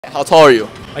How tall are you?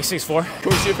 Like 6'4". Can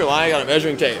we see if you're lying? I got a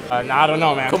measuring tape. Nah, I don't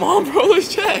know, man. Come on, bro,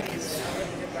 let's check.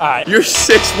 Alright. You're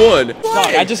 6'1". Dog,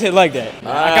 I just hit leg day.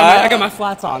 I got my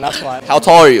flats on, that's why. How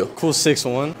tall are you? Cool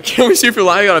 6'1". Can we see if you're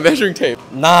lying? I got a measuring tape.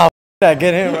 Nah, that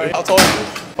get him right. How tall are you?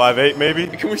 5'8" maybe?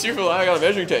 Can we see if you're lying? I got a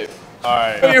measuring tape.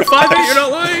 Alright. You're 5'8", you're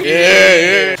not lying?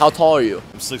 Yeah. How tall are you?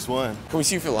 I'm 6'1". Can we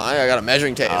see if you're lying? I got a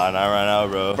measuring tape. Nah, not right now,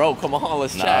 bro. Bro, come on,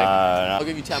 let's check. Nah. I'll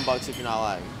give you $10 if you're not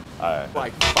lying. Alright.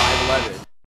 Like 5'11".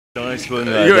 Don't explain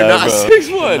that, You're not bro.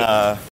 6'1". Nah.